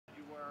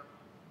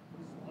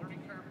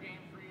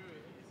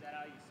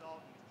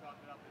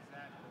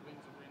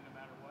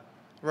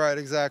Right,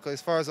 exactly.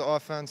 As far as the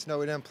offense, no,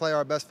 we didn't play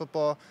our best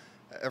football.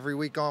 Every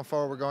week going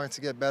forward, we're going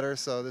to get better.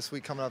 So this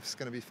week coming up is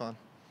going to be fun.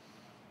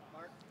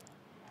 Mark,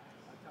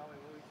 tell me,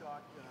 when we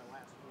talked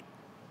last week,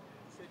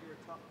 you said you're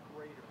a tough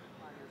grader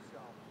on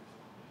yourself.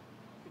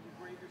 Can you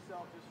grade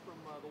yourself just from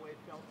the way it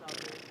felt out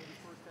there? Maybe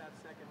first half,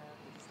 second half,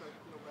 did you start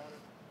to feel better?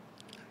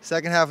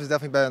 Second half was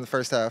definitely better than the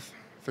first half,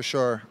 for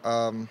sure.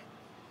 I'm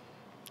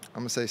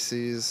going to say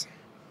C's.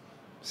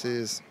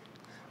 C's.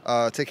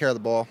 Take care of the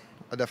ball.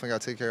 I definitely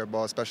got to take care of the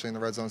ball, especially in the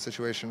red zone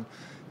situation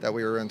that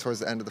we were in towards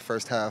the end of the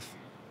first half.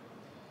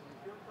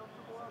 You feeling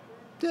comfortable out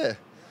there? Yeah,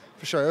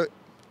 for sure.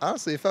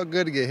 Honestly, it felt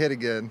good to get hit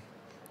again,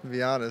 to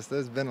be honest.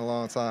 It's been a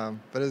long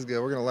time, but it's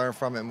good. We're going to learn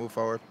from it and move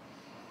forward.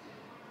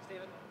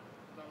 Steven? Is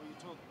that what you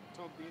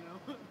told Dino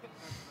after that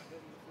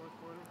hit in the fourth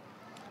quarter?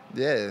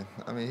 Yeah,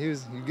 I mean,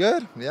 you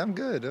good? Yeah, I'm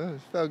good.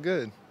 It felt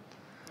good.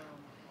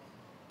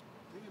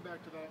 Thinking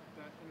back to that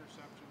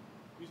interception,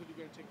 you said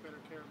you got to take better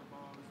care of the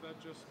ball. Is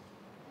that just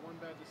one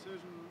bad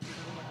decision? Is it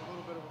like a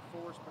little bit of a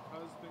force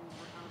because things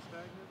were kind of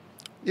stagnant?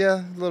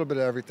 Yeah, a little bit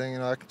of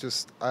everything. I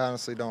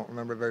honestly don't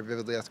remember very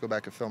vividly. I have to go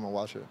back and film and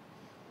watch it.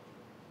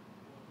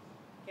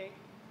 Kate?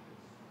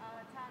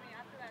 Tommy,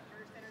 after that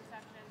first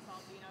interception, saw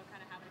Dino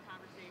kind of having a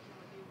conversation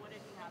with you. What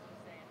did he have to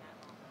say in that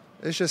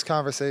moment? It's just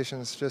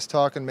conversations, just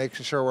talking,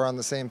 making sure we're on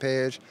the same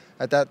page.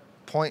 At that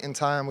point in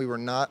time, we were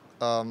not,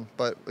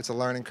 but it's a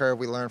learning curve.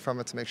 We learn from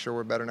it to make sure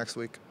we're better next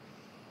week.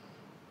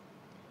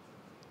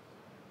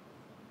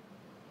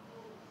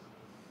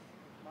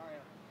 Mario?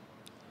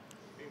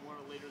 Being one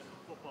of the leaders of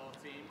the football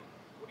team,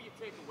 what do you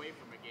take away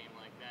from a game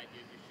like that? You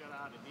shut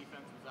out, the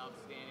defense was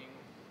outstanding.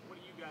 What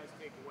do you guys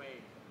take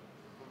away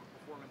from a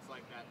performance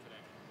like that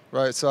today?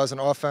 Right, so as an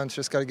offense,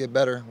 just got to get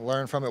better,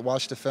 learn from it,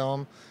 watch the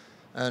film,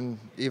 and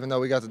even though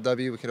we got the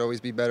W, we could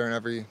always be better in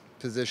every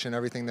position,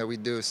 everything that we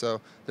do.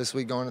 So this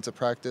week going into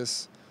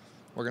practice,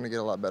 we're going to get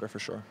a lot better for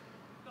sure.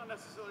 Not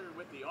necessarily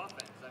with the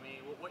offense. I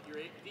mean, what your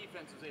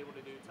defense was able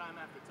to do time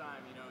after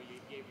time, you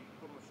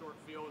put them a short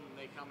field and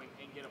they come and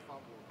get a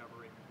fumble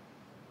recovery.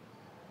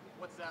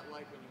 What's that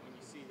like when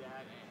you see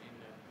that and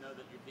to know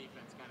that your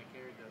defense kind of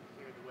carried the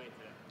weight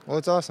today? Well,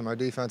 it's awesome. Our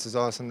defense is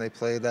awesome. They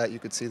played that. You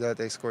could see that.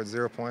 They scored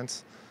 0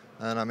 points.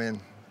 And, I mean,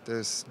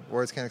 there's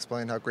words can't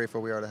explain how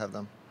grateful we are to have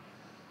them.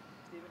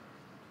 Steven?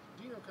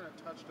 Dino kind of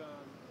touched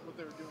on what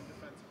they were doing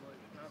defensively.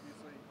 And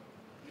obviously,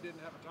 you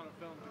didn't have a ton of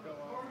film to go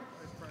off.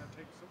 They're trying to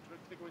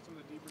take away some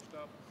of the deeper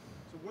stuff.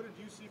 So what did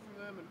you see from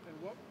them, and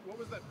what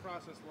was that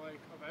process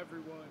like of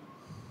everyone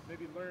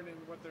maybe learning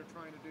what they're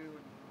trying to do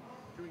and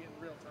doing it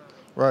in real time?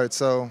 Right,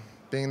 so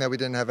being that we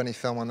didn't have any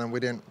film on them, we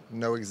didn't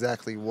know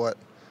exactly what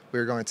we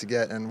were going to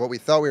get. And what we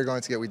thought we were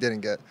going to get, we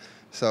didn't get.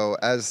 So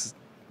as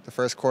the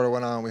first quarter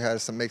went on, we had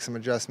to make some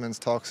adjustments,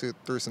 talk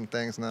through some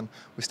things, and then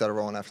we started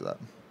rolling after that.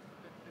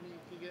 Can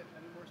you get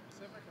any more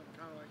specific? I'm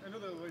kind of like, I know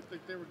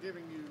that they were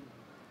giving you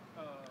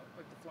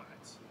like the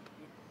flats.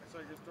 I saw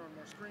you're throwing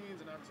more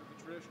screens, and obviously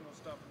the traditional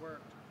stuff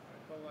worked.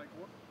 But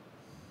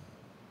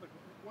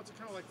what's it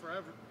kind of like for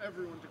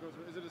everyone to go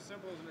through? Is it as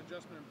simple as an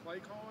adjustment in play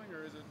calling,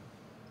 or is it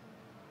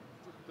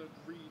the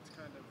reads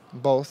kind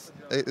of? Both.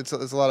 It's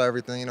a lot of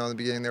everything. In the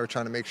beginning, they were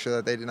trying to make sure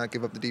that they did not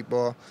give up the deep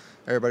ball.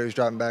 Everybody was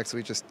dropping back, so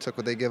we just took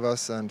what they give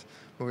us. And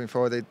moving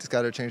forward, they just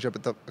got to change up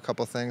a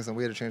couple of things, and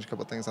we had to change a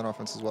couple of things on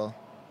offense as well.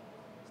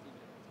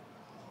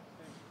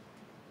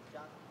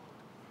 John?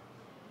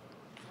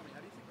 Tommy, how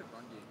do you think the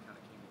run game kind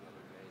of came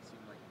together today? It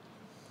seemed like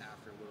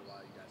after a little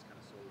while, you guys kind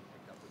of slowly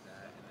picked up with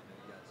that, and I know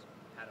you guys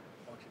had a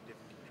bunch of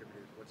different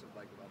contributors. What's it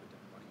like with all the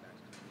different running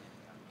backs coming in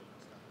and kind of doing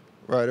stuff?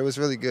 Right, it was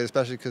really good,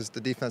 especially because the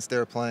defense they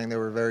were playing, they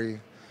were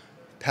very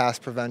pass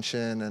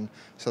prevention, and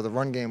so the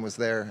run game was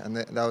there, and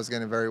that was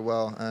getting very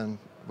well. And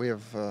we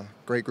have a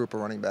great group of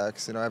running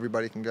backs.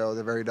 Everybody can go.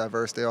 They're very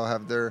diverse. They all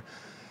have their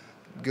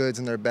goods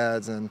and their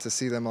bads, and to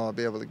see them all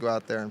be able to go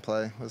out there and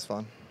play was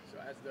fun. So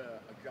as the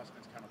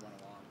adjustments kind of went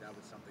along, that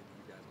was something that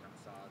you guys kind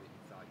of saw that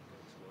you thought you could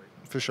exploit?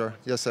 For sure.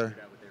 Yes, sir.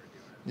 Figured out what they were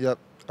doing. Yep.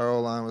 Our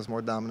O-line was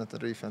more dominant than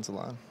the defensive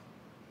line.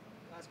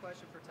 Last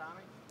question for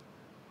Tommy.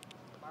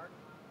 Mark?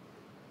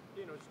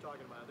 You know what you're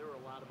talking about. There were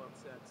a lot of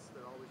upsets.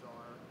 There always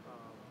are.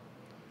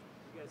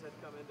 You guys had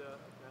to come into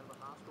kind of a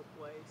hostile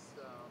place,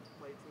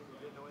 play a team you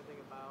didn't know anything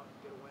about,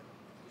 get a win.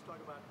 Just talk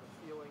about the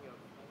feeling of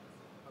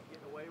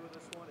getting away with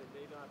this one. It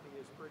may not be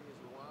as pretty as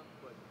you want,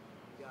 but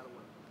you got to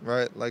win.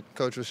 Right, like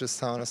Coach was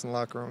just telling us in the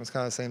locker room, it's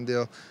kind of the same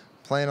deal.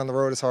 Playing on the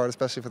road is hard,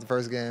 especially for the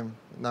first game,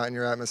 not in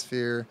your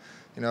atmosphere.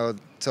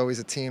 It's always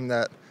a team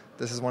that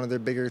this is one of their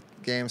bigger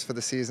games for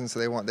the season, so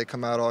they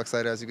come out all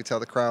excited. As you could tell,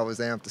 the crowd was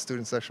amped. The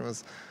student section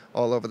was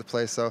all over the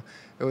place. So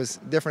it was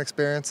a different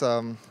experience.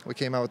 We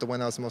came out with the win.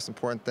 That was the most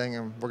important thing,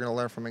 and we're going to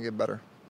learn from it and get better.